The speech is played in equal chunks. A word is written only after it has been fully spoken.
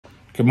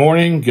Good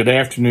morning, good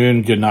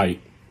afternoon, good night,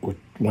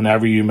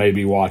 whenever you may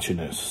be watching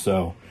this.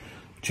 So,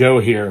 Joe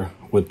here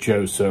with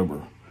Joe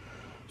Sober.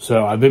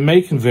 So, I've been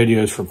making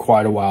videos for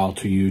quite a while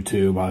to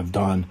YouTube. I've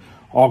done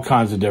all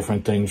kinds of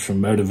different things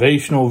from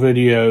motivational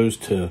videos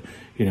to,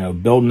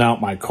 building out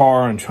my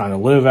car and trying to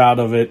live out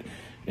of it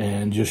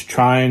and just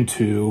trying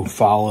to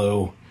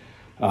follow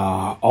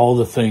all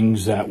the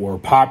things that were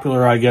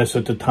popular, I guess,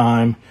 at the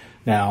time.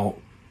 Now,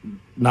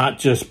 not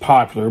just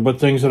popular, but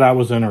things that I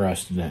was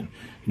interested in.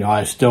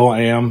 I still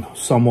am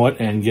somewhat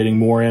and getting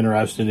more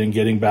interested in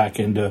getting back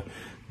into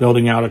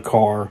building out a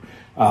car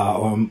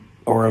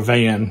or a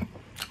van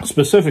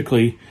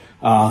specifically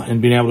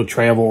and being able to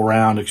travel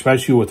around,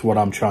 especially with what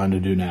I'm trying to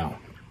do now.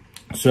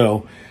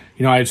 So,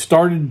 I had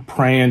started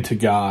praying to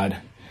God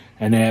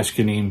and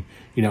asking him,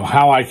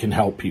 how I can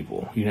help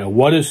people.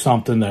 What is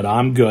something that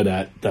I'm good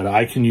at that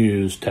I can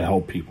use to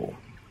help people?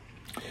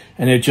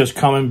 And it just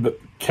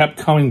kept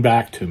coming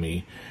back to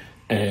me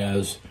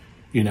as,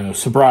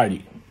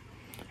 sobriety.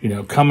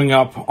 Coming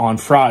up on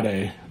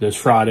Friday, this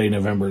Friday,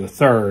 November the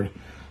 3rd,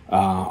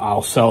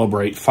 I'll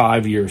celebrate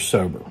 5 years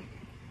sober.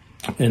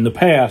 In the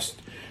past,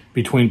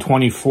 between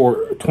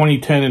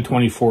 2010 and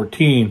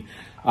 2014,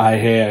 I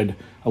had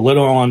a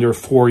little under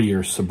 4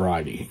 years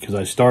sobriety because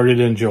I started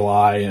in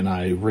July and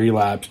I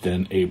relapsed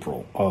in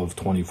April of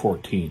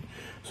 2014.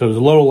 So it was a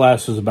little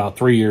less, it was about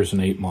 3 years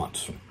and 8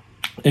 months.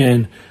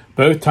 And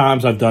both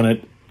times I've done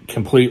it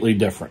completely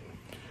different.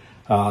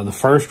 The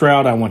first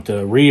route, I went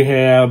to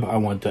rehab, I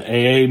went to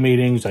AA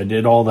meetings, I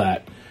did all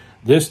that.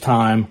 This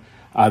time,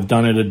 I've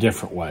done it a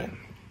different way.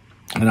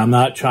 And I'm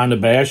not trying to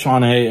bash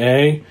on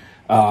AA,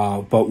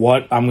 but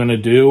what I'm going to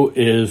do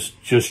is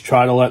just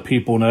try to let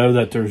people know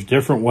that there's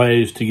different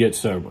ways to get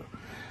sober.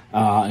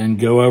 And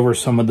go over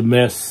some of the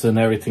myths and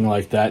everything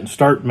like that and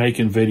start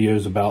making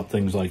videos about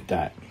things like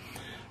that.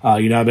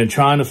 I've been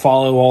trying to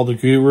follow all the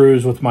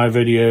gurus with my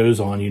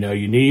videos on,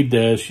 you need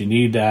this, you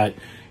need that.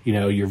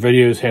 Your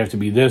videos have to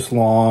be this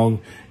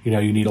long.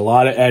 You need a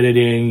lot of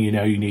editing. You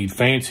need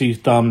fancy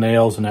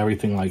thumbnails and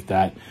everything like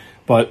that.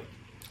 But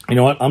you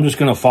know what? I'm just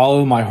going to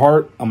follow my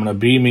heart. I'm going to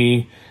be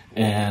me.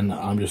 And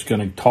I'm just going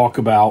to talk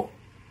about,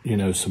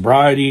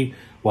 sobriety,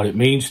 what it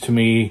means to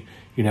me,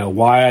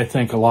 why I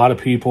think a lot of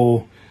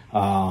people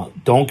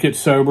don't get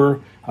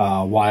sober,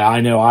 why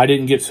I know I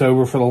didn't get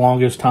sober for the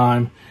longest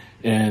time,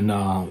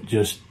 and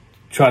just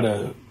try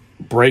to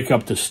break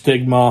up the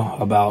stigma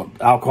about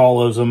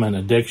alcoholism and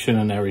addiction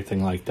and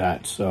everything like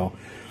that. So,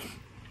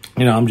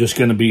 I'm just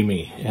going to be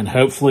me, and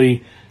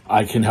hopefully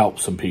I can help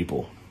some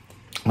people.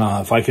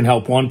 If I can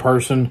help one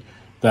person,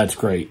 that's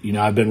great.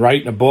 I've been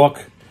writing a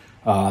book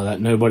that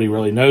nobody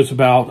really knows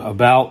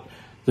about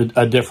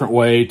a different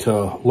way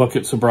to look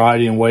at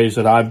sobriety in ways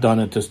that I've done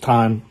at this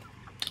time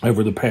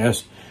over the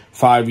past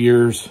 5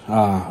 years,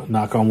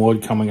 knock on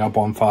wood, coming up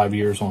on 5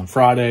 years on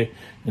Friday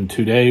in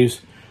 2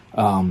 days.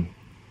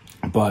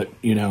 But,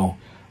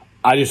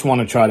 I just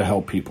want to try to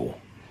help people,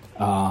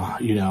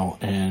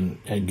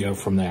 and go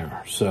from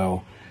there.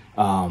 So,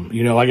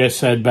 like I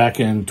said, back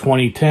in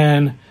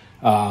 2010,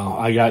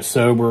 I got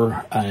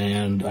sober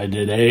and I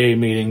did AA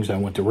meetings. I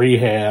went to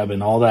rehab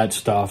and all that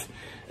stuff.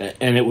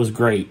 And it was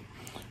great,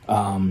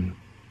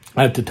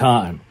 at the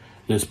time.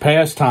 This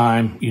past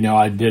time,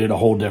 I did it a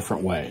whole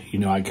different way.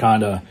 I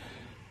kind of,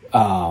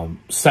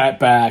 sat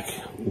back,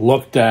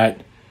 looked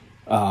at,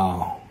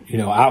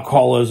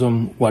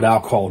 alcoholism, what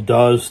alcohol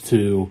does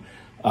to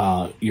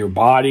your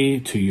body,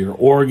 to your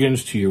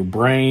organs, to your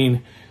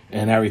brain,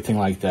 and everything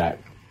like that.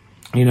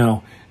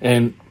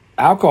 And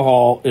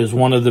alcohol is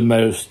one of the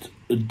most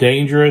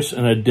dangerous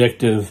and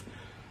addictive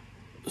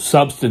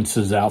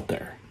substances out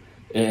there.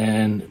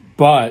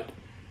 But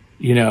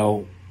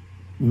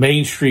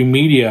mainstream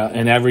media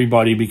and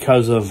everybody,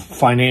 because of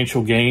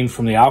financial gain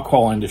from the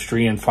alcohol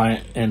industry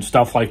and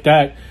stuff like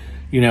that,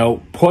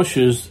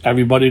 pushes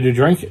everybody to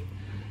drink it.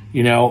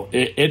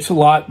 It's a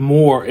lot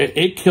more.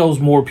 It kills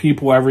more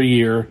people every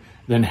year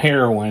than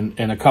heroin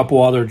and a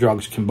couple other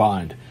drugs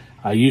combined.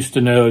 I used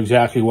to know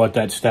exactly what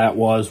that stat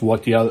was,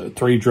 what the other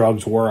 3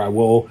 drugs were. I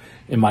will,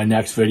 in my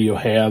next video,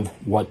 have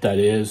what that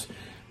is.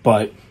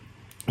 But,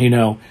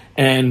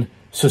 and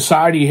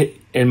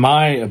society, in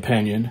my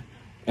opinion,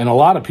 and a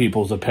lot of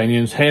people's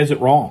opinions, has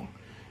it wrong.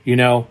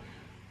 You're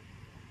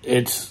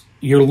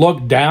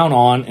looked down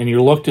on and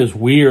you're looked as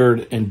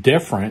weird and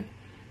different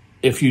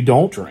if you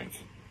don't drink.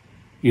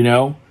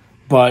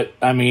 But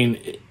I mean,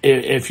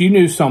 if you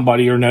knew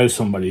somebody or know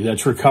somebody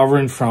that's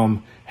recovering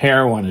from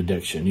heroin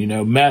addiction,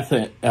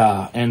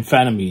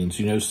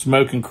 amphetamines,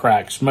 smoking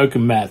crack,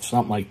 smoking meth,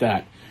 something like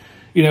that,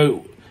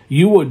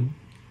 you would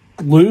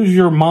lose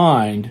your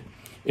mind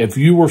if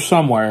you were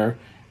somewhere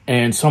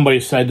and somebody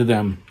said to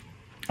them,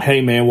 hey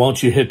man, why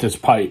don't you hit this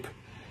pipe?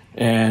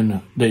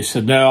 And they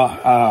said,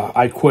 no,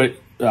 I quit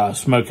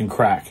smoking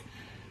crack.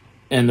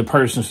 And the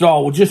person said,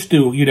 oh, well, just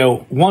do,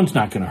 one's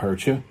not going to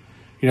hurt you.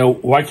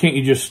 Why can't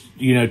you just,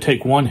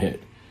 take one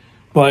hit?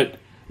 But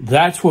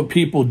that's what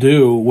people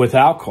do with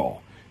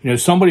alcohol.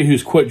 Somebody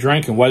who's quit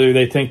drinking, whether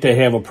they think they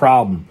have a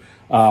problem,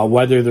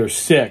 whether they're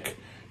sick,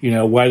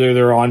 whether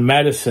they're on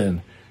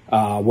medicine,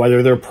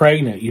 whether they're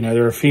pregnant,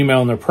 they're a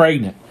female and they're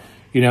pregnant,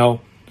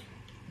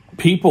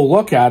 people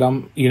look at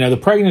them, the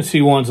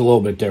pregnancy one's a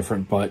little bit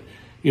different, but,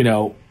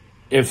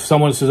 if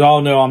someone says, oh,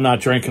 no, I'm not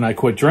drinking, I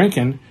quit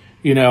drinking,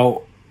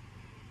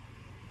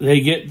 they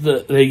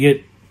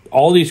get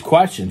all these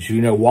questions,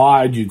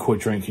 why did you quit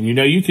drinking?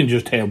 You can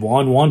just have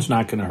one's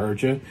not going to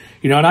hurt you,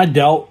 and I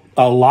dealt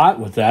a lot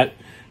with that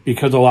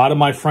because a lot of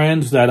my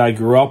friends that I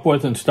grew up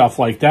with and stuff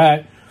like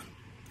that,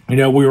 we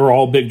were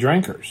all big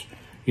drinkers,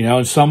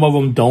 and some of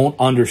them don't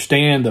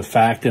understand the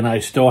fact, and I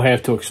still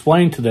have to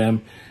explain to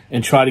them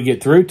and try to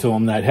get through to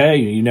them that,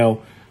 hey,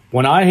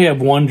 when I have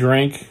one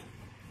drink,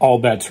 all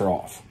bets are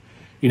off.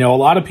 A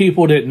lot of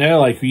people didn't know,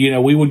 like,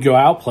 we would go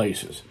out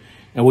places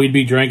and we'd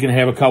be drinking,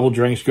 have a couple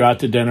drinks, go out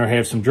to dinner,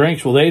 have some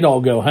drinks. Well, they'd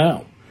all go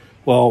home.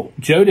 Well,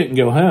 Joe didn't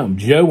go home.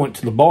 Joe went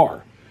to the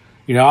bar.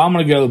 I'm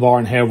going to go to the bar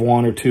and have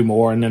one or two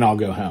more, and then I'll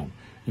go home.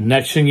 And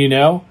next thing you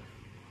know,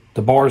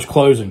 the bar's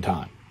closing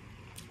time.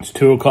 It's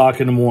 2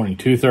 o'clock in the morning,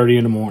 2:30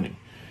 in the morning,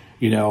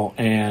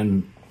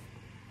 and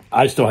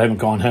I still haven't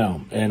gone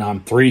home, and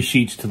I'm 3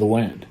 sheets to the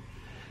wind.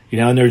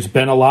 And there's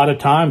been a lot of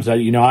times that,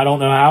 I don't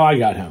know how I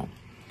got home.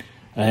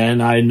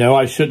 And I know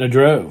I shouldn't have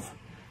drove.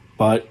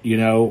 But,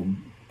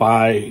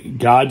 by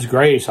God's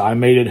grace, I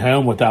made it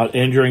home without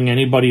injuring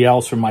anybody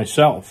else or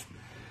myself.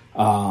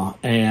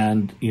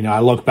 And, I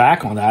look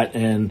back on that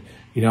and,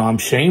 I'm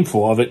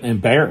shameful of it and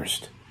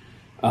embarrassed.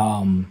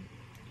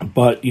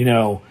 But,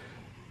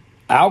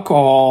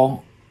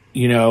 alcohol,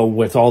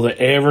 with all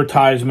the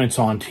advertisements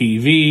on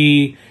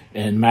TV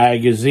and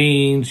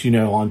magazines,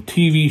 on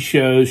TV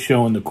shows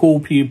showing the cool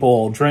people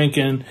all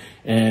drinking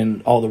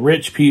and all the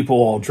rich people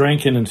all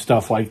drinking and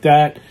stuff like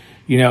that,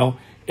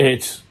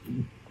 it's,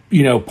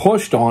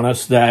 pushed on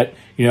us that,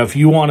 if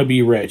you want to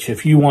be rich,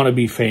 if you want to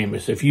be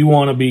famous, if you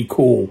want to be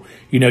cool,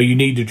 you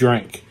need to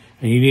drink.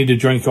 And you need to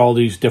drink all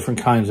these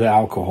different kinds of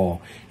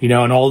alcohol,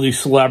 and all these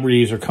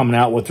celebrities are coming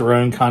out with their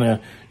own kind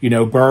of,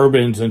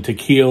 bourbons and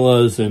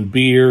tequilas and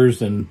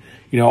beers and,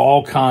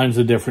 all kinds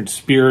of different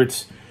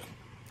spirits.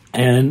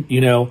 And,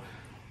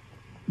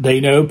 they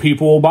know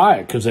people will buy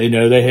it because they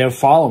know they have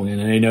following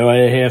and they know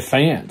they have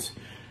fans,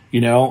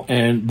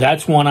 and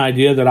that's one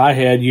idea that I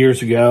had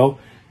years ago.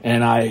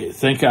 And I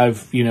think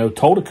I've,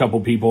 told a couple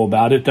people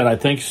about it that I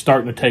think is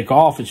starting to take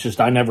off. It's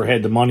just I never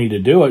had the money to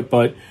do it,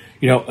 but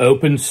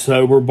open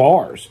sober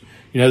bars.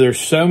 There's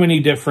so many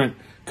different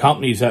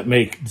companies that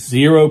make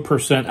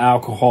 0%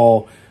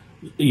 alcohol,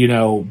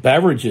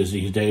 beverages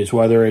these days,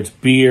 whether it's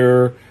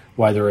beer,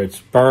 whether it's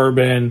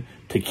bourbon,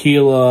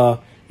 tequila,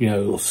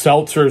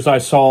 seltzers I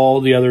saw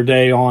the other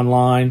day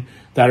online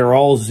that are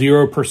all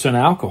 0%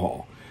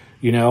 alcohol,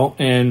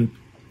 and,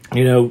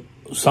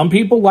 some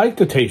people like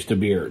the taste of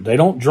beer. They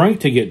don't drink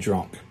to get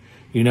drunk.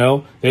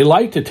 They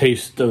like the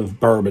taste of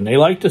bourbon. They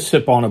like to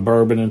sip on a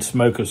bourbon and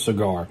smoke a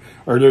cigar.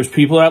 Or there's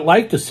people that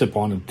like to sip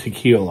on a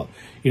tequila,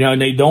 and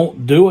they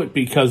don't do it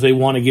because they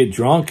want to get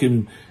drunk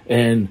and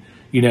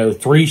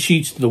 3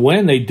 sheets to the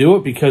wind. They do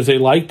it because they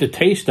like the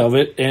taste of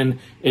it, and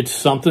it's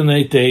something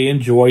that they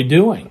enjoy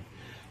doing.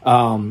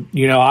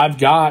 I've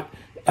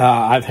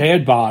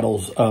had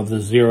bottles of the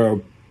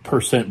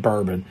 0%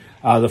 bourbon.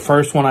 The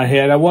first one I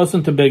had, I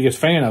wasn't the biggest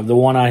fan of. The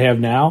one I have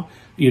now,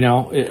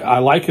 I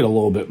like it a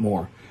little bit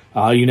more.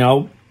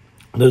 The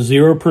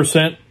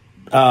 0%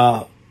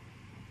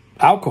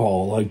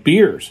 alcohol, like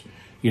beers.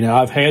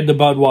 I've had the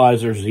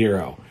Budweiser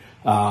Zero.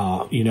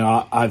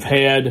 I've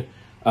had,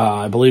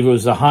 I believe it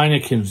was the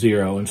Heineken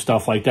Zero and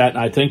stuff like that. And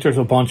I think there's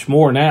a bunch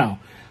more now.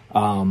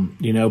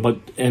 But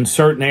in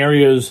certain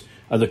areas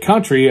of the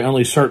country,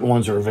 only certain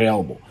ones are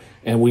available.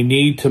 And we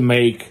need to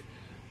make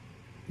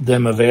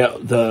them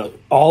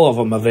all of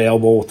them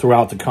available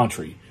throughout the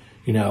country,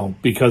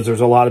 because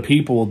there's a lot of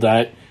people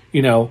that,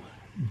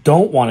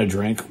 don't want to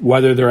drink,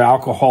 whether they're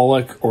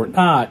alcoholic or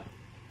not,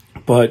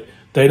 but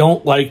they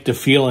don't like the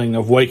feeling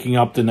of waking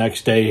up the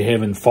next day,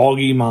 having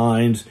foggy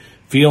minds,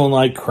 feeling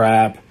like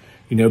crap,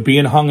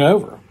 being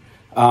hungover.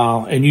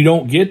 And you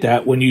don't get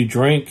that when you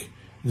drink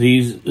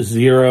these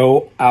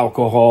 0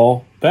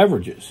 alcohol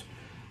beverages.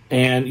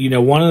 And,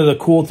 one of the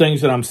cool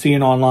things that I'm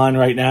seeing online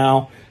right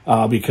now,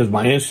 because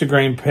my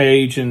Instagram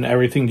page and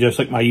everything, just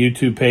like my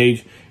YouTube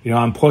page,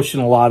 I'm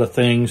pushing a lot of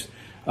things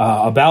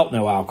about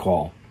no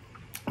alcohol.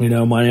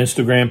 My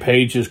Instagram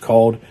page is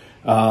called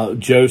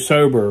Joe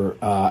Sober,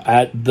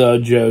 at the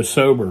Joe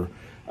Sober.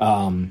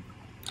 And,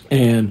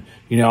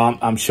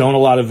 I'm showing a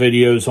lot of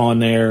videos on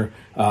there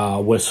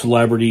with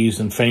celebrities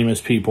and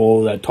famous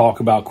people that talk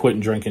about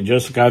quitting drinking,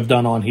 just like I've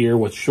done on here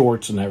with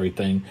shorts and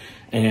everything,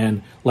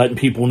 and letting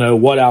people know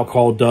what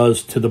alcohol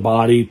does to the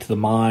body, to the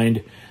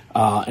mind,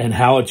 and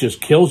how it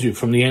just kills you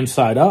from the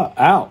inside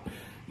out,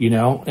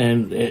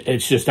 and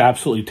it's just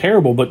absolutely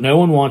terrible. But no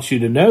one wants you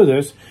to know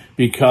this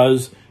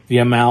because the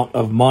amount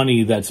of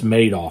money that's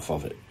made off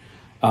of it.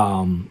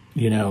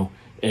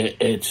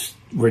 It's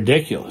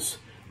ridiculous.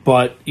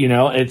 But,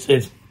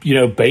 it's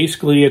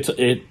basically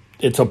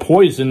it's a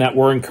poison that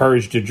we're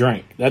encouraged to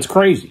drink. That's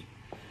crazy.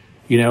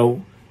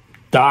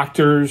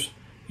 Doctors,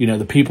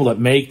 the people that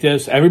make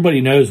this,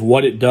 everybody knows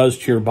what it does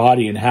to your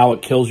body and how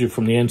it kills you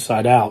from the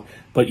inside out,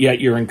 but yet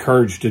you're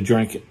encouraged to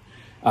drink it.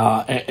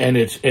 And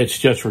it's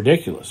just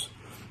ridiculous.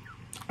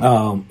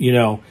 I've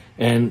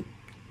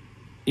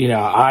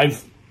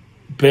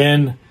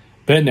been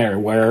there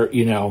where,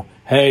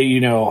 hey,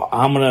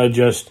 I'm going to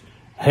just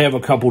have a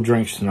couple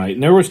drinks tonight.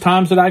 And there was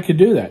times that I could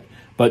do that.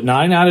 But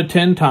 9 out of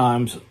 10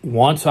 times,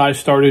 once I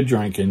started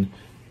drinking,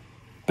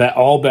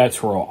 all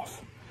bets were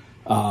off.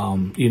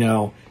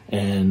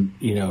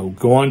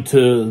 Going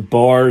to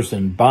bars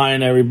and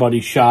buying everybody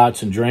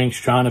shots and drinks,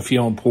 trying to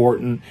feel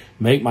important,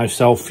 make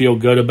myself feel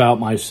good about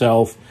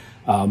myself,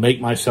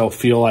 make myself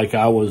feel like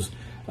I was,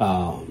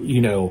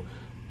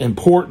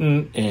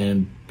 important,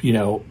 and,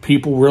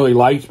 people really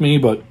liked me.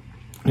 But,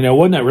 it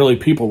wasn't that really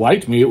people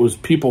liked me. It was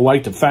people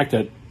liked the fact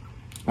that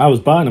I was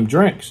buying them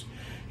drinks,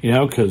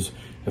 because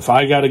if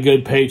I got a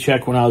good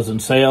paycheck when I was in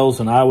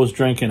sales and I was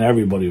drinking,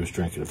 everybody was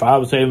drinking. If I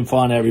was having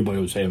fun, everybody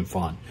was having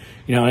fun.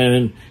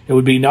 And it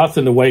would be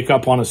nothing to wake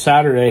up on a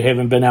Saturday,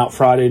 having been out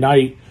Friday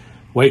night,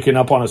 waking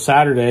up on a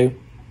Saturday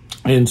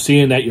and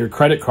seeing that your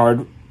credit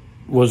card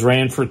was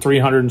ran for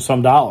 $300 and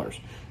some,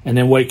 and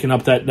then waking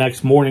up that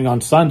next morning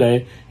on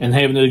Sunday and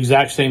having the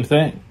exact same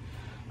thing.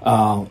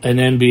 And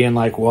then being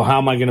like, well, how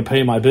am I going to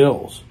pay my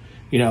bills?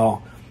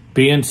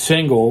 Being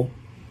single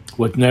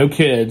with no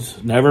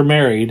kids, never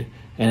married,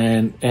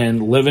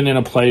 and living in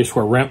a place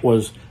where rent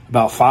was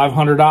about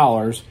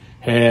 $500,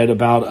 had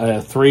about a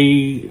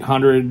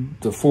 $300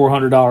 to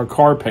 $400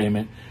 car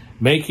payment,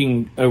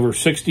 making over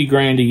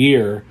 $60,000 a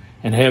year,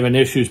 and having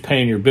issues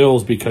paying your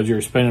bills because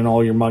you're spending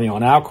all your money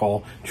on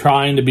alcohol,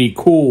 trying to be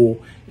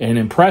cool and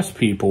impress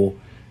people,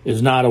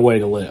 is not a way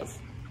to live.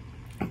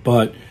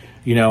 But,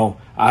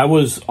 I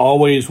was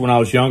always, when I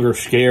was younger,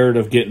 scared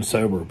of getting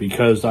sober,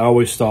 because I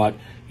always thought,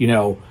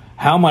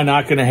 how am I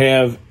not going to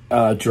have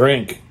a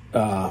drink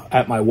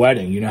at my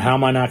wedding? How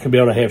am I not going to be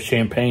able to have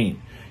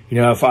champagne?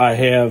 If I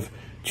have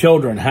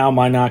children, how am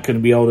I not going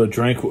to be able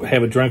to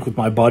have a drink with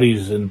my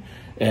buddies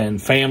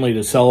and family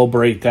to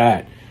celebrate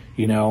that?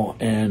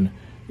 And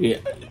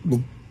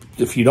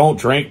if you don't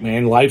drink,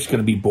 man, life's going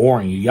to be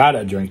boring. You got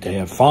to drink to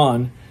have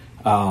fun,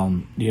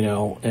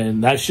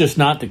 and that's just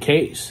not the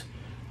case.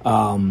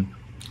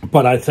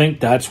 But I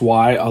think that's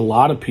why a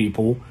lot of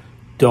people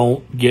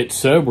don't get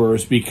sober,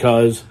 is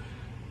because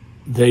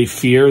they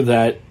fear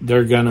that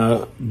they're going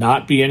to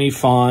not be any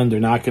fun. They're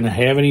not going to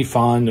have any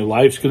fun. Their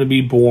life's going to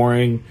be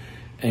boring,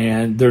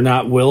 and they're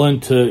not willing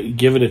to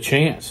give it a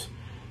chance.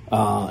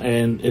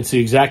 And it's the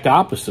exact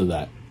opposite of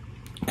that,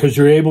 because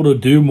you're able to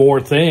do more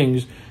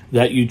things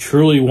that you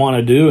truly want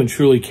to do and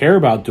truly care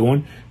about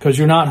doing, because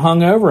you're not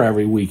hungover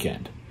every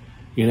weekend.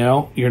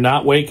 You're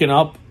not waking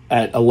up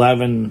at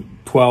 11,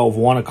 12,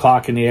 1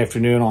 o'clock in the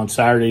afternoon on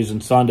Saturdays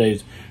and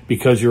Sundays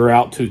because you're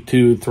out to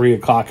 2, 3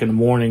 o'clock in the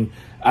morning,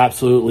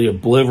 absolutely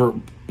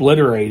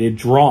obliterated,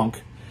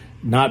 drunk,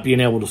 not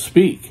being able to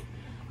speak.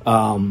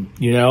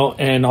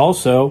 And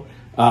also,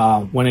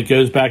 when it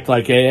goes back to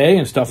like AA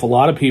and stuff, a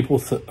lot of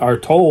people are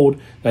told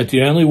that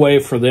the only way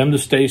for them to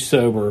stay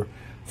sober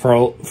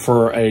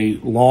for a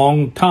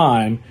long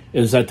time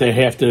is that they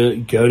have to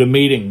go to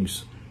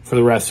meetings for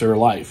the rest of their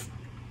life.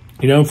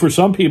 For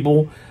some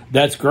people,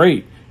 that's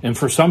great. And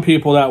for some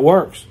people, that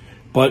works.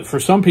 But for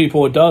some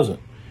people, it doesn't.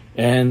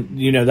 And,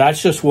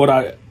 that's just what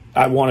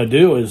I want to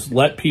do, is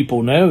let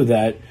people know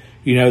that,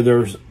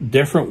 there's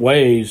different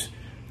ways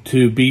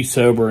to be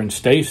sober and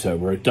stay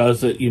sober. It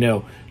does it,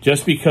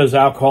 just because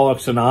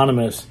Alcoholics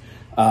Anonymous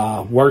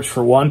works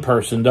for one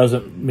person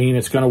doesn't mean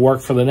it's going to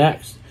work for the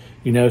next.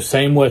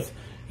 Same with,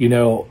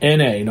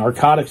 NA,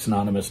 Narcotics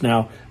Anonymous.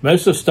 Now,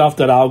 most of the stuff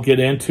that I'll get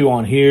into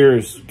on here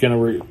is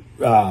going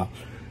to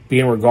be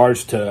in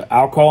regards to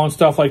alcohol and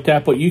stuff like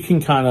that, but you can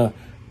kind of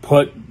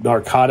put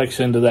narcotics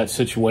into that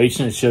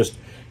situation. It's just,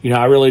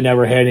 I really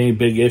never had any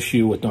big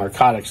issue with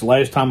narcotics.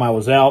 Last time I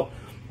was out,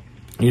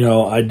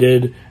 I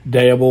did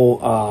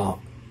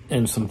dabble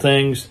in some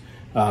things,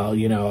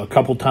 a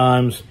couple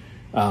times,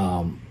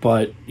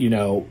 but,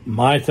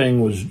 my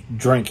thing was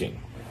drinking.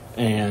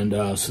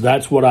 And so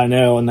that's what I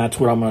know, and that's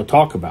what I'm going to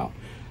talk about.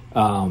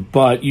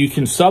 But you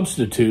can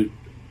substitute,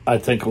 I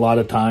think, a lot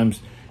of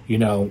times,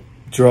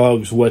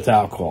 drugs with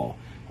alcohol.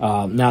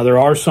 Now, there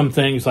are some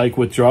things like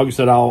with drugs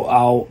that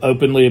I'll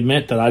openly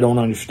admit that I don't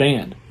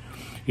understand.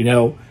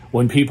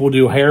 When people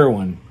do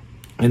heroin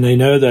and they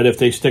know that if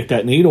they stick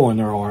that needle in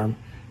their arm,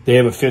 they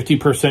have a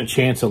 50%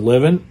 chance of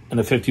living and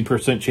a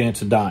 50%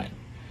 chance of dying.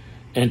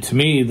 And to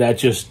me,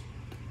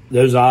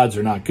 those odds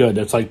are not good.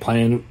 That's like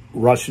playing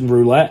Russian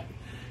roulette,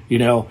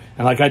 and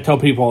like I tell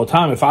people all the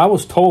time, if I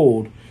was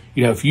told,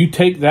 if you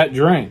take that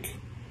drink,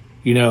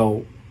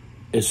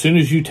 as soon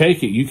as you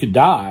take it, you could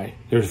die.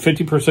 There's a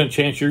 50%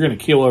 chance you're going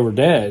to keel over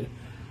dead,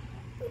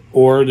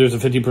 or there's a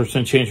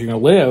 50% chance you're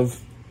going to live.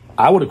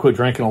 I would have quit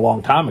drinking a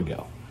long time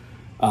ago.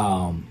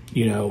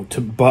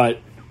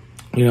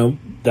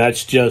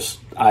 That's just,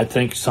 I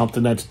think,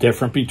 something that's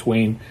different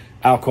between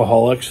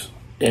alcoholics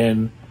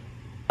and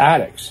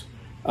addicts,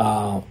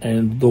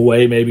 and the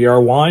way maybe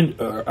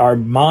our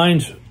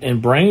minds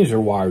and brains are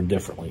wired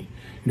differently.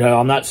 You know,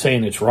 I'm not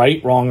saying it's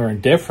right, wrong, or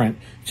indifferent.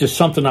 It's just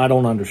something I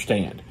don't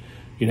understand.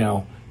 You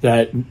know,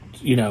 that,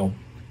 you know,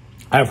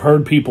 I've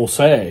heard people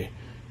say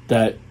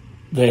that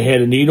they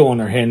had a needle in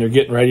their hand, they're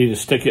getting ready to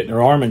stick it in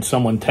their arm, and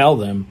someone tell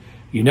them,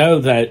 you know,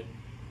 that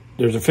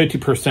there's a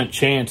 50%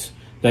 chance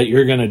that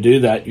you're going to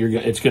do that,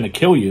 it's going to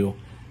kill you.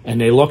 And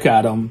they look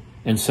at them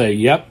and say,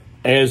 yep,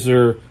 as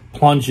they're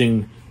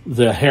plunging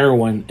the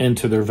heroin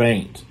into their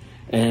veins.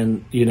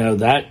 And, you know,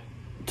 that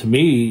to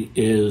me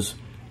is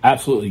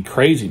absolutely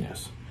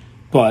craziness.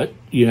 But,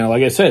 you know,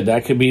 like I said,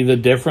 that could be the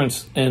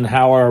difference in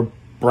how our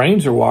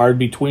brains are wired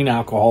between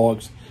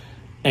alcoholics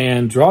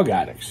and drug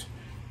addicts.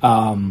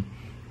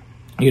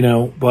 You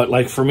know, but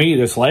like for me,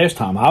 this last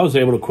time, I was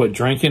able to quit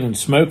drinking and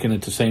smoking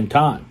at the same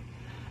time.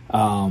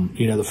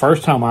 You know, the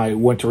first time I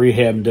went to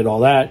rehab and did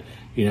all that,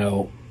 you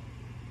know,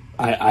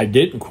 I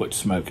didn't quit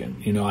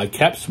smoking. You know, I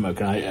kept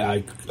smoking.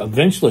 I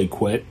eventually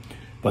quit,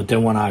 but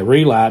then when I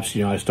relapsed,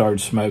 you know, I started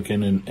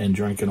smoking and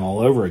drinking all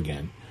over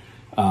again.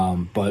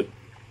 But,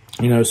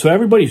 you know, so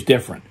everybody's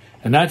different.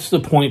 And that's the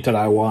point that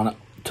I want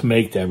to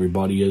make to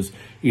everybody is,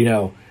 you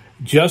know,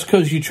 just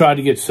because you try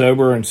to get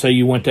sober and say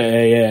you went to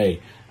AA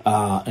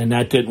and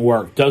that didn't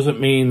work doesn't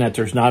mean that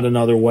there's not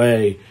another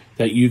way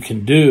that you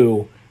can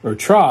do or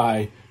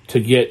try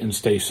to get and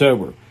stay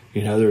sober.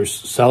 You know, there's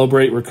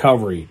Celebrate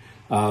Recovery.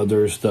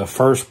 There's the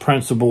First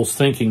Principles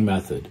Thinking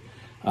Method.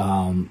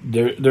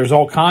 There's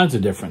all kinds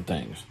of different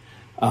things.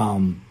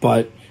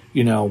 But,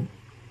 you know,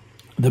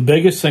 the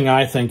biggest thing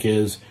I think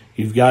is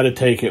you've got to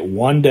take it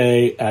one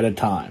day at a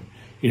time.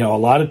 You know, a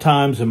lot of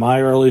times in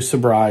my early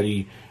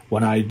sobriety,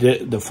 when I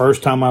did the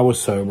first time I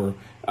was sober,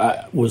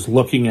 I was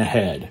looking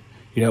ahead.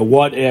 You know,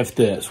 what if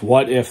this?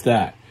 What if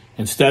that?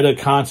 Instead of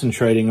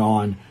concentrating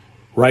on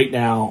right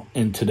now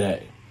and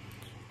today.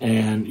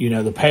 And, you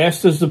know, the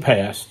past is the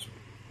past,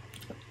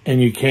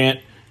 and you can't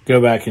go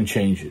back and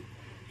change it.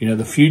 You know,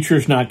 the future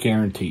is not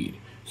guaranteed.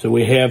 So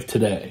we have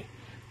today.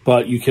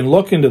 But you can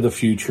look into the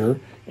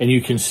future, and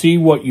you can see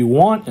what you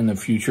want in the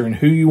future and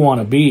who you want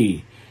to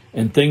be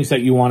and things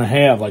that you want to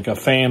have, like a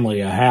family,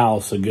 a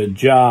house, a good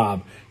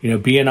job, you know,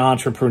 be an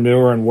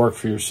entrepreneur and work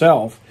for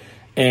yourself.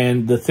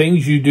 And the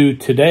things you do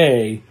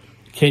today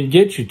can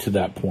get you to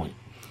that point.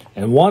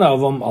 And one of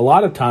them, a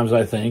lot of times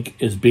I think,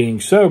 is being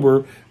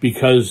sober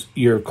because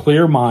you're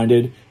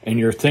clear-minded and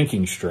you're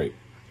thinking straight.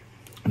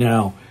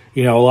 Now,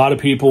 you know, a lot of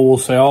people will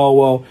say, oh,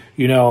 well,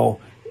 you know,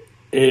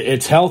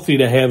 it's healthy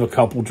to have a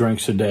couple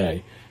drinks a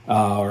day.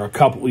 Or a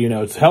couple, you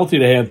know, it's healthy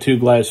to have 2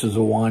 glasses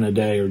of wine a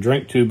day or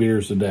drink 2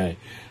 beers a day.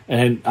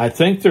 And I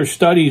think there's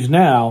studies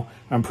now,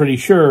 I'm pretty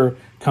sure,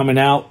 coming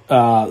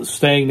out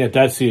saying that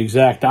that's the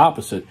exact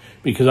opposite.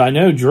 Because I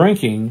know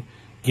drinking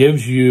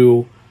gives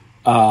you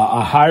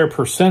a higher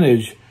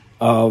percentage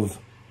of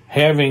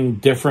having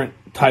different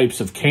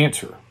types of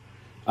cancer.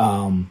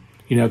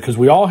 You know, because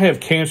we all have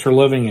cancer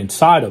living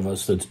inside of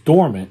us that's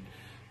dormant,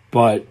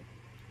 but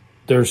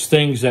there's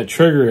things that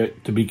trigger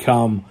it to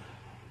become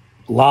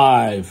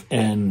live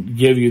and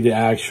give you the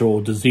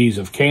actual disease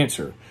of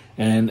cancer.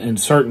 And in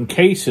certain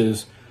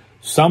cases,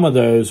 some of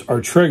those are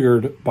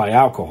triggered by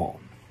alcohol.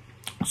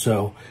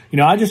 So, you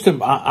know,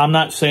 I'm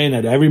not saying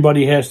that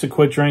everybody has to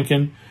quit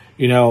drinking,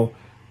 you know,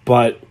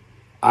 but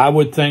I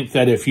would think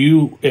that if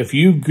you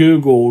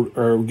Googled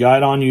or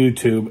got on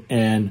YouTube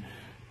and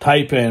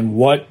type in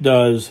what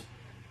does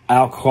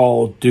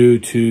alcohol do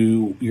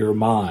to your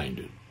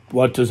mind,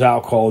 what does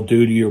alcohol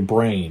do to your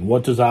brain,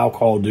 what does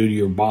alcohol do to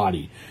your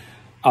body,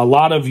 a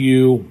lot of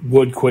you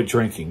would quit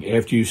drinking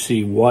after you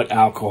see what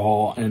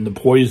alcohol and the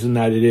poison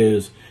that it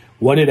is,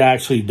 what it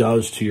actually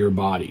does to your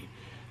body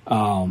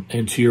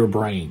and to your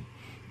brain,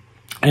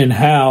 and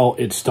how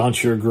it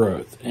stunts your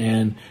growth.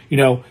 And, you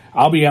know,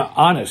 I'll be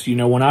honest, you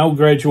know, when I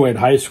graduated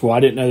high school, I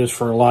didn't know this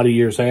for a lot of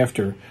years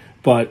after,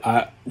 but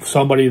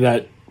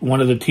one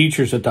of the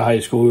teachers at the high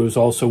school, who was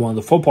also one of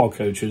the football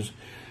coaches,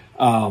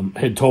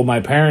 had told my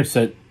parents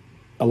that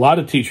a lot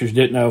of teachers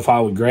didn't know if I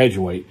would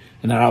graduate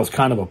and that I was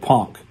kind of a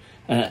punk.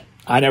 And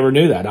I never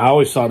knew that. I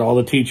always thought all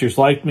the teachers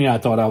liked me. I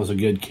thought I was a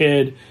good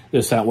kid,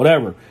 this, that,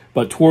 whatever.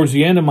 But towards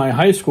the end of my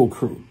high school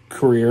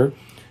career,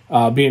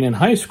 being in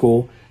high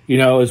school, you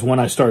know, is when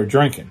I started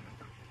drinking.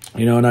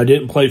 You know, and I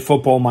didn't play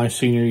football my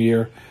senior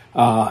year.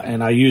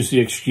 And I used the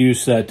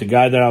excuse that the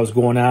guy that I was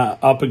going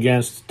up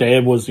against,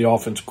 Dad, was the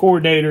offense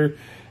coordinator.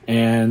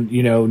 And,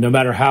 you know, no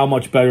matter how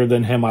much better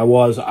than him I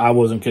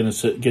wasn't going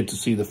to get to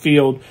see the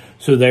field.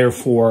 So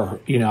therefore,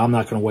 you know, I'm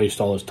not going to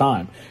waste all his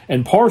time.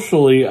 And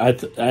partially,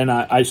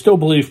 I still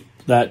believe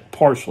that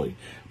partially.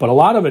 But a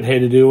lot of it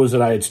had to do was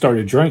that I had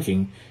started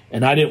drinking.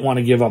 And I didn't want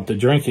to give up the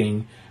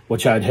drinking,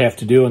 which I'd have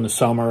to do in the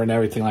summer and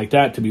everything like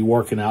that to be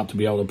working out to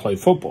be able to play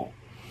football.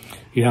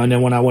 You know, and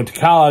then when I went to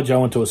college, I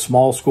went to a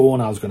small school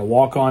and I was going to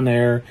walk on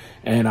there,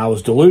 and I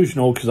was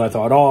delusional because I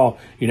thought, oh,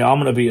 you know, I'm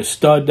going to be a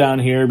stud down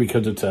here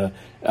because it's a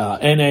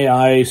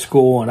NAIA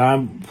school, and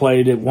I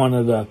played at one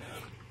of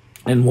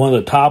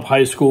the top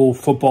high school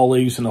football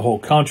leagues in the whole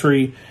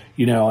country,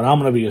 you know, and I'm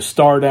going to be a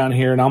star down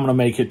here and I'm going to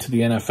make it to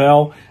the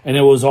NFL. And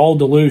it was all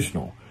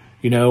delusional.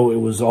 You know, it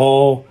was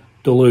all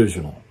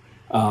delusional.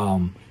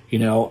 you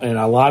know, and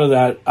a lot of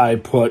that I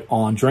put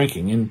on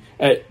drinking. And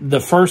at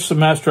the first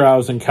semester I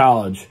was in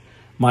college,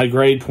 my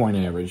grade point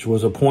average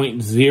was a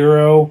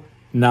 .095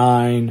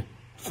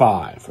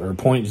 or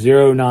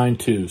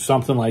 .092,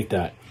 something like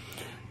that.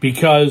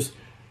 Because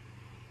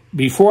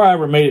before I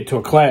ever made it to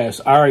a class,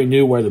 I already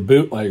knew where the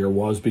bootlegger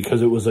was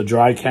because it was a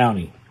dry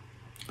county.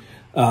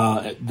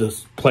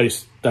 This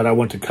place that I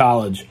went to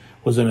college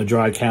was in a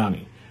dry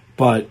county.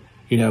 But,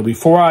 you know,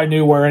 before I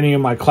knew where any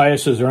of my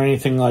classes or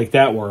anything like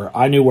that were,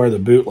 I knew where the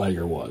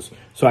bootlegger was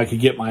so I could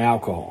get my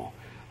alcohol.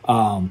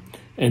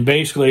 And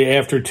basically,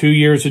 after 2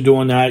 years of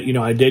doing that, you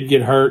know, I did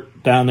get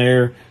hurt down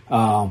there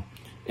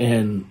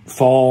in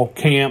fall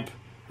camp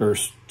or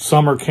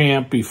summer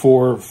camp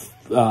before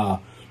the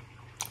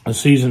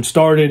season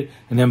started.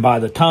 And then by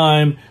the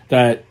time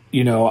that,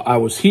 you know, I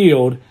was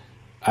healed,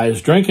 I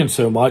was drinking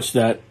so much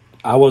that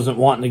I wasn't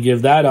wanting to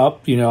give that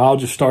up. You know, I'll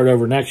just start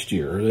over next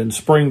year in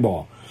spring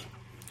ball.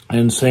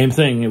 And same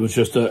thing. It was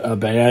just a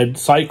bad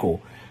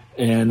cycle.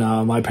 And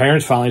my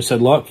parents finally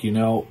said, look, you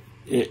know,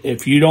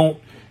 if you don't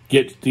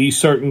get these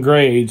certain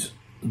grades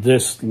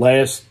this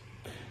last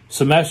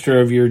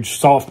semester of your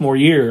sophomore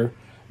year,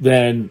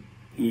 then,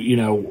 you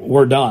know,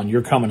 we're done.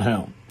 You're coming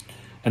home.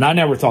 And I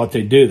never thought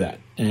they'd do that.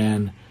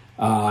 And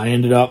I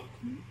ended up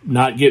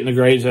not getting the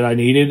grades that I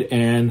needed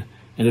and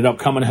ended up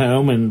coming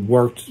home and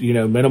worked, you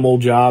know, minimal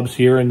jobs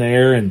here and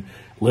there and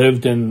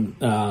lived in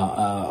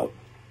a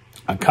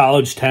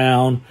college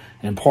town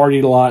and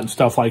partied a lot and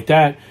stuff like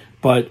that.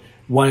 But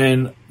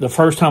when the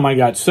first time I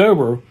got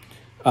sober,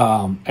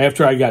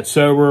 after I got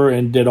sober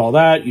and did all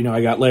that, you know,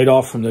 I got laid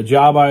off from the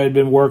job I had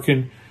been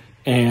working.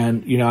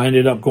 And, you know, I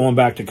ended up going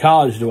back to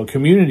college, to a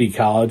community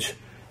college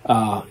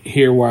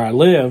here where I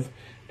live.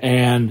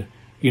 And,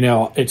 you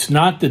know, it's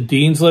not the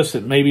dean's list.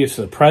 Maybe it's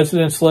the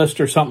president's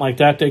list or something like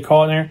that they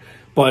call it there.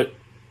 But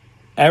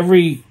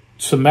every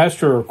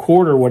semester or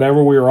quarter,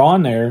 whatever we were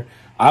on there,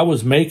 I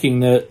was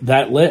making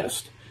that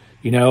list.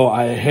 You know,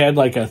 I had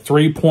like a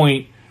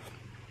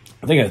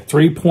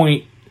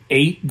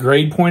 3.8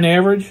 grade point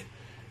average,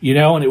 you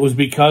know, and it was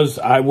because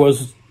I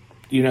was,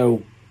 you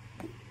know,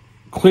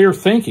 clear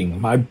thinking.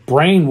 My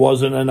brain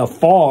wasn't in a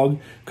fog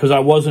because I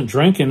wasn't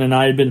drinking, and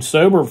I had been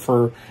sober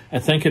for, I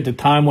think at the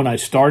time when I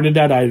started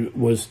that,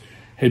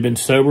 had been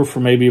sober for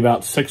maybe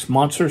about 6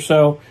 months or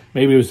so.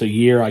 Maybe it was a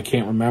year, I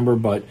can't remember,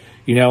 but,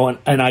 you know,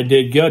 and I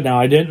did good. Now,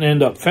 I didn't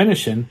end up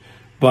finishing,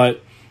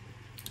 but,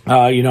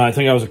 you know, I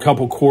think I was a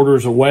couple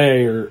quarters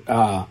away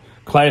or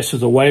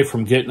classes away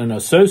from getting an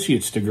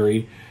associate's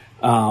degree,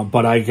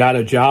 but I got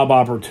a job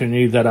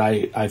opportunity that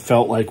I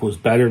felt like was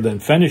better than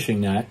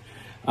finishing that.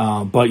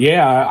 But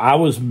yeah, I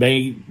was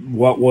made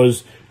what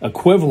was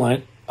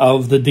equivalent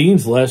of the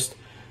dean's list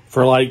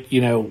for, like,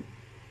 you know,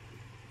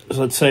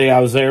 let's say I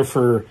was there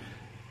for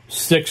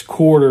 6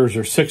 quarters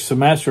or 6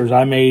 semesters.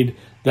 I made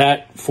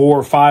that 4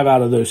 or 5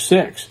 out of those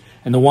 6.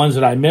 And the ones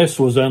that I missed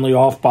was only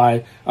off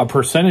by a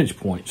percentage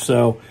point.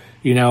 So,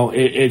 you know,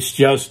 it's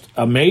just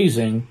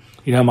amazing.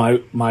 You know,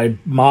 my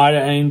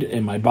mind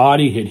and my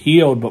body had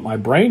healed, but my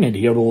brain had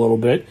healed a little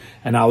bit.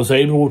 And I was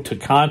able to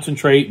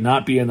concentrate,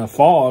 not be in a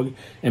fog,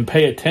 and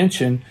pay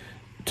attention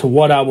to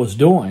what I was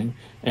doing.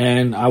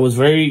 And I was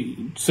very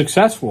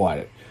successful at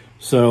it.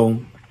 So,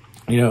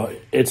 you know,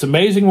 it's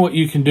amazing what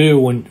you can do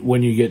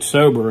when you get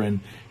sober. And,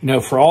 you know,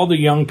 for all the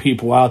young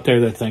people out there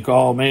that think,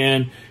 oh,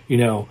 man, you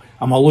know,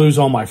 I'm going to lose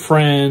all my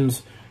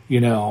friends. You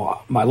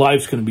know, my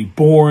life's going to be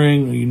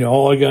boring. You know,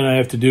 all I'm going to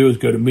have to do is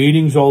go to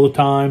meetings all the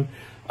time.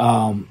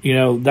 You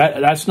know,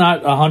 that's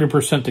not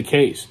 100% the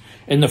case.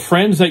 And the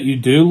friends that you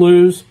do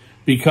lose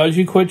because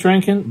you quit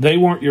drinking, they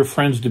weren't your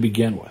friends to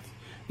begin with.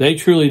 They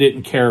truly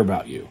didn't care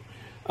about you.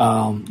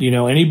 You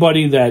know,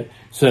 anybody that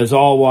says,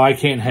 oh, well, I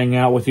can't hang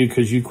out with you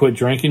because you quit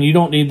drinking, you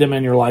don't need them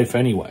in your life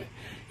anyway.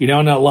 You know,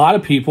 and a lot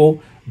of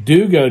people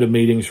do go to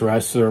meetings the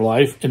rest of their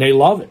life, and they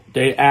love it.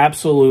 They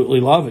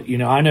absolutely love it. You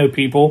know, I know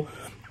people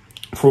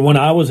from when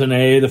I was in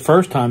AA the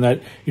first time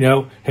that, you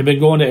know, have been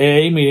going to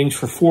AA meetings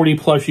for 40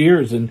 plus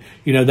years, and,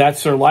 you know,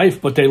 that's their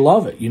life, but they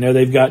love it. You know,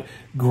 they've got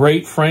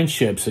great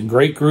friendships and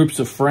great groups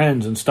of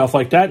friends and stuff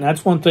like that. And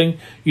that's one thing,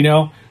 you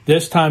know,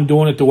 this time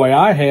doing it the way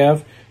I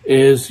have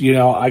is, you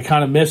know, I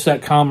kind of miss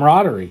that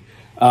camaraderie.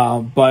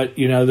 But,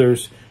 you know,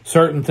 there's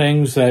certain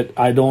things that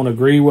I don't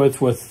agree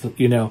with,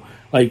 you know,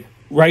 like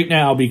right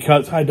now,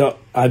 because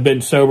I've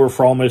been sober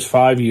for almost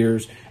 5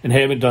 years and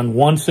haven't done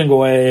one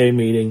single AA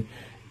meeting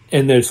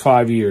in those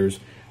 5 years,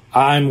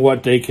 I'm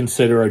what they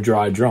consider a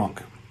dry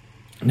drunk.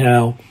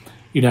 Now,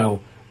 you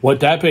know, what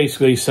that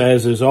basically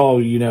says is, oh,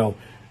 you know,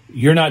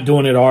 you're not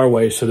doing it our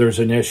way, so there's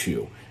an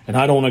issue. And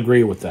I don't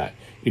agree with that.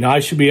 You know,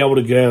 I should be able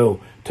to go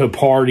to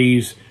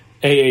parties,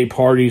 AA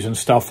parties and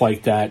stuff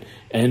like that,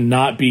 and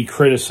not be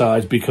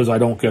criticized because I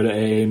don't go to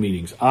AA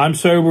meetings. I'm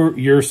sober,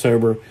 you're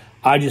sober.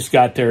 I just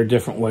got there a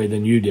different way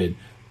than you did.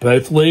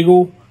 Both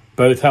legal,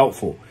 both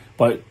helpful.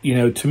 But, you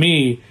know, to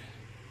me,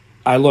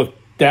 I look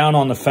down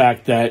on the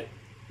fact that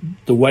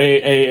the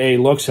way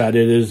AA looks at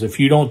it is if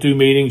you don't do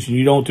meetings and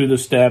you don't do the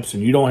steps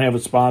and you don't have a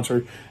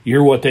sponsor,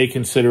 you're what they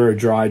consider a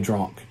dry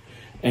drunk.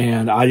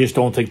 And I just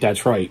don't think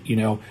that's right. You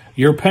know,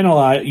 you're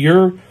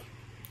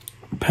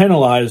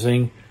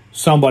penalizing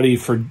somebody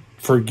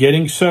for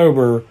getting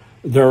sober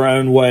their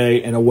own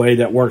way in a way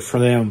that works for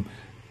them,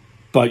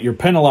 but you're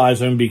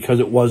penalizing them because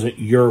it wasn't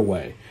your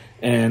way.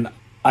 And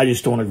I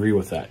just don't agree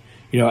with that.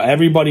 You know,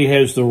 everybody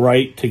has the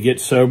right to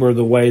get sober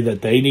the way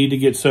that they need to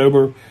get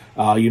sober.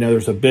 You know,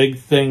 there's a big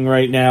thing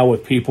right now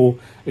with people,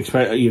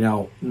 you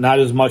know, not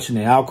as much in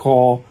the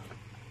alcohol,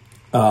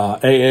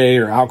 AA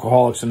or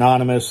Alcoholics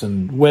Anonymous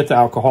and with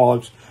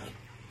alcoholics,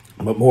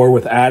 but more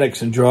with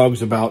addicts and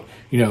drugs about,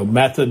 you know,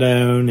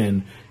 methadone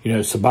and, you know,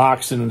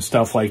 Suboxone and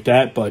stuff like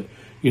that. But,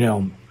 you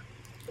know,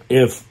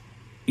 if,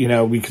 you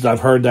know, because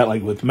I've heard that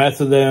like with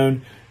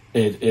methadone,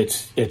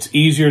 it's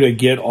easier to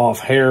get off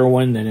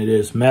heroin than it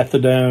is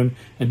methadone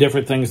and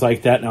different things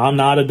like that. Now, I'm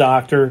not a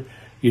doctor,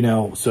 you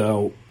know,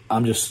 so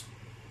I'm just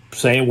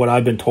saying what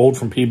I've been told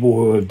from people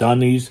who have done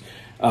these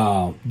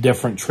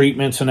different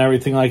treatments and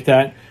everything like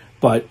that.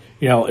 But,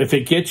 you know, if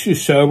it gets you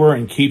sober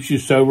and keeps you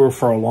sober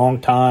for a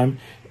long time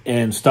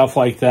and stuff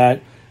like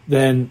that,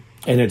 then,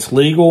 and it's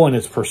legal and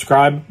it's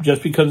prescribed,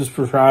 just because it's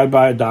prescribed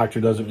by a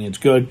doctor doesn't mean it's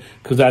good,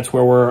 because that's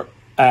where we're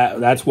at.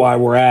 That's why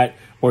we're at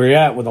where you're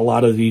at with a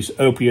lot of these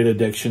opiate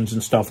addictions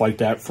and stuff like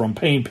that from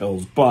pain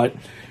pills. But,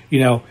 you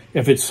know,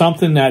 if it's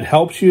something that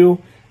helps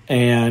you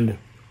and,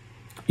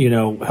 you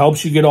know,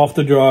 helps you get off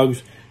the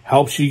drugs,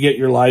 helps you get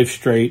your life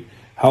straight,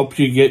 helps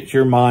you get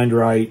your mind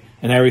right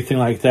and everything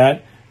like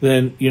that,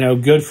 then, you know,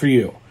 good for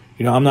you.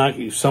 You know, I'm not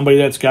somebody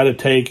that's got to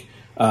take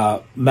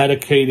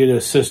medicated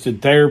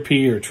assisted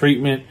therapy or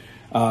treatment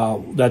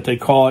that they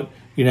call it.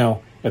 You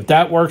know, if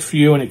that works for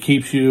you and it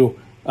keeps you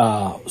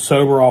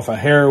sober off of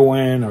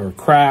heroin or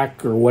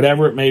crack or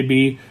whatever it may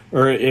be,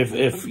 or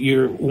if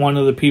you're one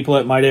of the people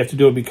that might have to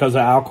do it because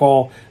of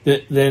alcohol,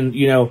 then,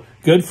 you know,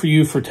 good for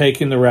you for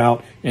taking the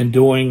route and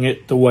doing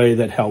it the way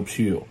that helps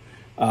you.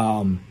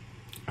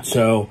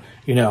 So,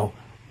 you know,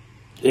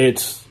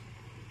 it's,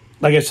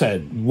 like I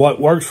said, what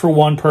works for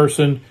one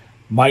person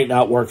might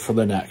not work for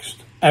the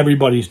next.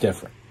 Everybody's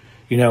different.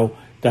 You know,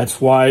 that's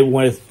why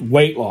with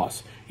weight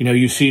loss, you know,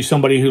 you see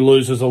somebody who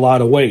loses a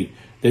lot of weight,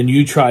 then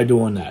you try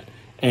doing that,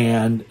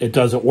 and it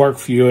doesn't work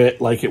for you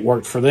like it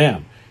worked for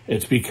them.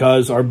 It's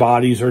because our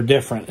bodies are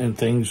different and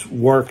things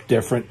work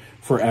different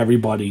for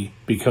everybody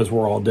because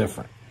we're all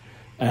different.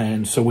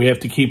 And so we have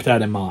to keep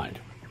that in mind.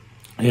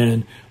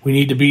 And we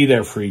need to be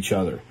there for each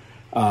other.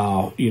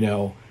 You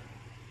know,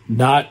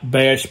 not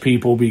bash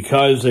people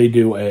because they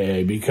do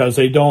AA, because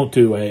they don't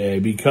do AA,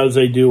 because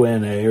they do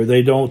NA or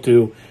they don't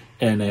do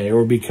NA,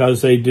 or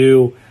because they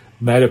do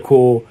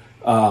medical,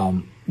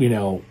 you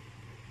know,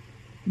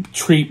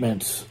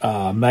 treatments,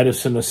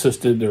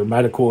 medicine-assisted or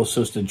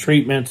medical-assisted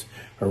treatments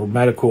or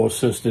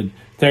medical-assisted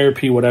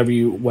therapy,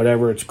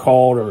 whatever it's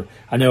called, or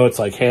I know it's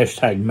like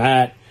hashtag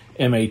MAT,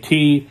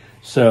 M-A-T.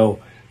 So,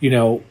 you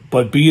know,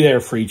 but be there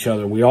for each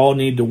other. We all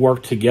need to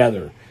work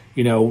together.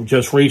 You know,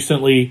 just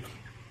recently,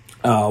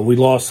 we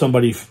lost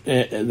somebody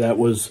that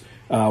was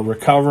in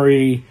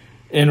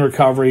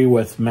recovery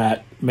with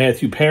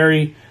Matthew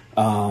Perry,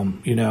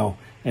 you know,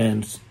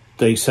 and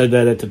they said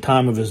that at the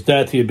time of his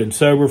death, he had been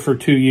sober for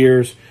 2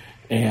 years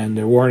and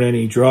there weren't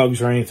any drugs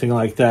or anything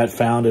like that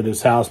found at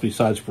his house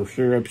besides his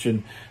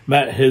prescription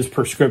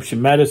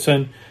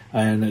medicine.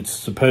 And it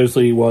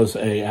supposedly was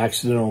a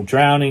accidental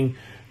drowning,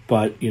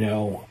 but, you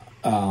know,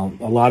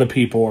 a lot of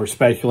people are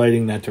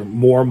speculating that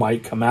more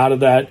might come out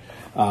of that.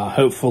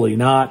 Hopefully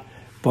not.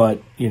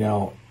 But, you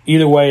know,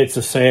 either way, it's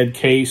a sad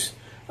case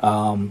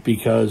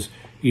because,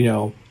 you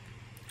know,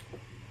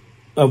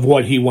 of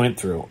what he went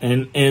through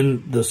and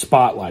in the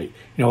spotlight.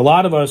 You know, a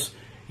lot of us,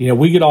 you know,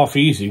 we get off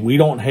easy. We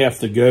don't have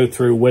to go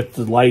through with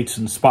the lights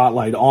and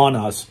spotlight on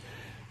us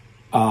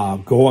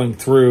going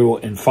through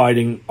and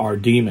fighting our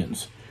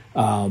demons.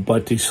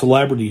 But the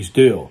celebrities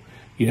do.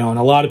 You know, and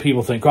a lot of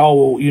people think,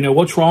 oh, well, you know,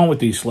 what's wrong with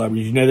these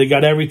celebrities? You know, they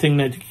got everything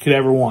that you could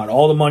ever want,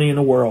 all the money in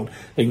the world.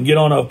 They can get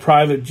on a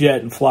private jet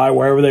and fly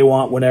wherever they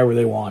want, whenever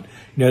they want.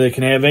 You know, they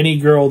can have any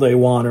girl they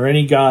want or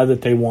any guy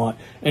that they want,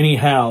 any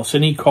house,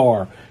 any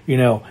car. You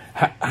know,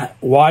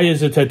 why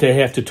is it that they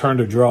have to turn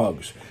to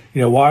drugs?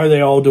 You know, why are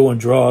they all doing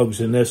drugs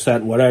and this,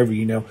 that, whatever?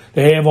 You know,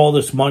 they have all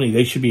this money.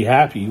 They should be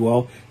happy.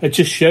 Well, it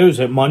just shows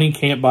that money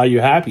can't buy you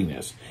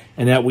happiness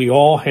and that we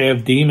all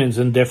have demons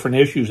and different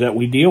issues that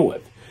we deal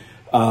with.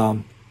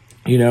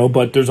 You know,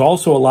 but there's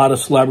also a lot of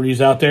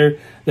celebrities out there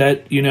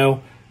that, you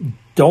know,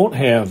 don't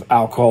have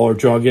alcohol or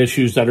drug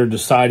issues that are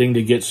deciding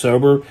to get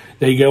sober.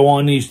 They go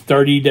on these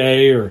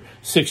 30-day or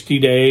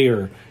 60-day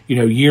or, you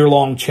know,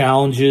 year-long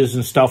challenges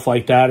and stuff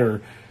like that,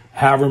 or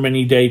however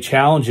many day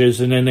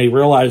challenges, and then they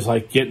realize,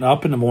 like, getting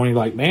up in the morning,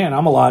 like, man,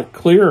 I'm a lot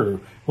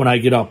clearer when I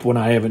get up when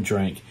I haven't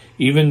drank.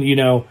 Even, you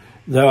know,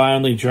 though I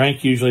only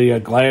drank usually a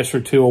glass or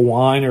two of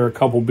wine or a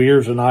couple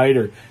beers a night,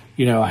 or,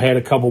 you know, I had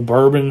a couple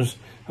bourbons,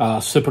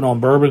 sipping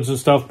on bourbons and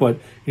stuff, but,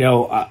 you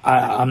know,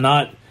 I'm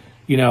not,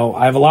 you know,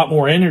 I have a lot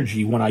more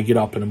energy when I get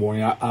up in the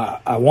morning.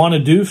 I want to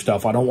do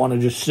stuff. I don't want to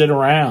just sit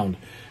around.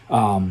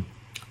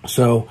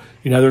 So,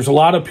 you know, there's a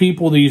lot of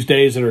people these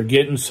days that are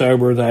getting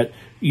sober that,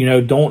 you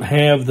know, don't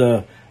have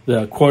the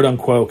the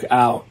quote-unquote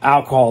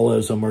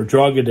alcoholism or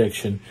drug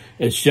addiction.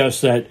 It's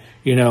just that,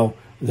 you know,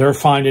 they're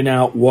finding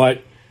out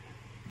what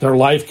their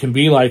life can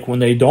be like when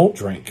they don't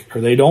drink,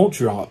 or they don't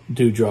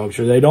do drugs,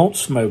 or they don't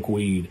smoke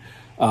weed.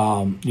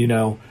 You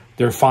know,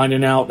 they're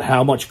finding out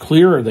how much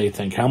clearer they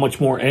think, how much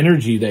more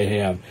energy they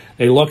have.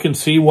 They look and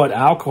see what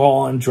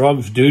alcohol and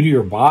drugs do to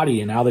your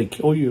body and how they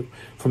kill you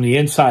from the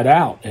inside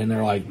out. And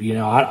they're like, you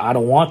know, I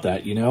don't want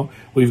that, you know.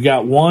 We've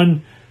got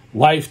one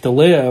life to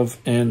live,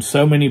 and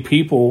so many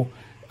people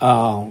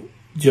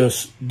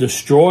just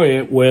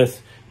destroy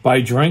it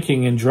by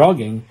drinking and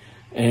drugging.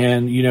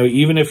 And, you know,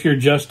 even if you're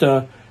just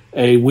a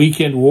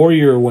weekend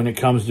warrior when it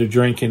comes to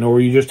drinking, or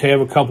you just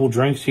have a couple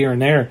drinks here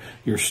and there,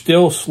 you're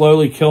still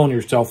slowly killing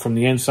yourself from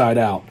the inside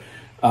out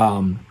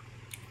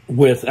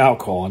with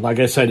alcohol. And like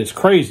I said, it's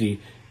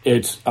crazy.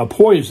 It's a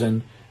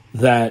poison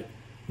that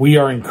we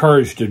are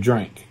encouraged to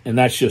drink, and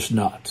that's just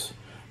nuts.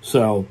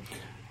 So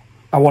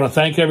I want to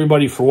thank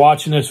everybody for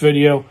watching this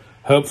video.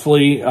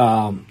 Hopefully, you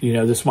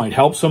know, this might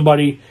help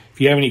somebody.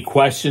 If you have any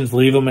questions,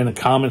 leave them in the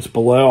comments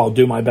below. I'll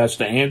do my best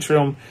to answer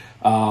them.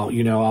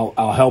 You know,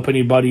 I'll help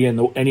anybody in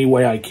any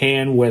way I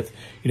can with,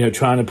 you know,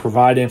 trying to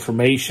provide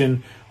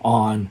information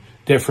on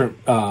different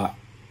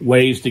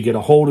ways to get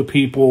a hold of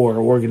people or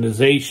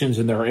organizations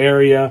in their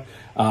area.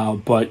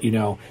 But, you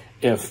know,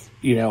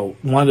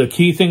 one of the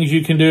key things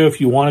you can do if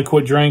you want to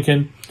quit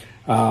drinking,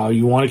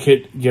 you want to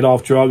get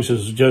off drugs,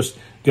 is just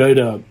go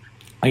to,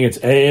 I think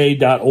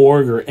it's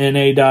AA.org or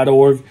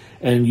NA.org,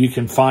 and you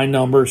can find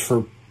numbers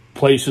for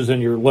places in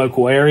your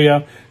local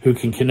area who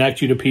can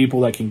connect you to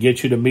people that can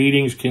get you to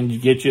meetings, can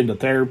get you into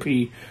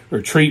therapy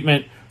or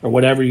treatment or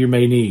whatever you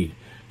may need.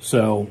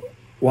 So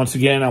once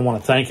again, I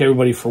want to thank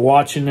everybody for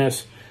watching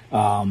this.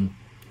 You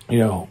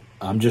know,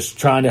 I'm just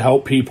trying to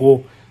help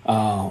people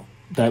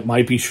that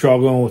might be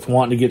struggling with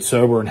wanting to get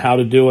sober and how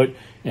to do it.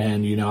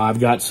 And, you know, I've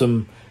got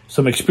some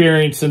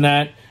experience in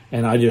that,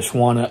 and I just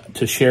want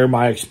to share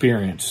my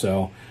experience.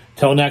 So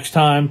till next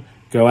time,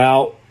 go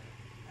out,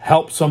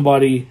 help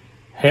somebody,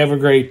 have a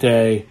great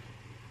day,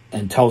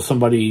 and tell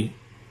somebody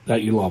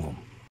that you love them.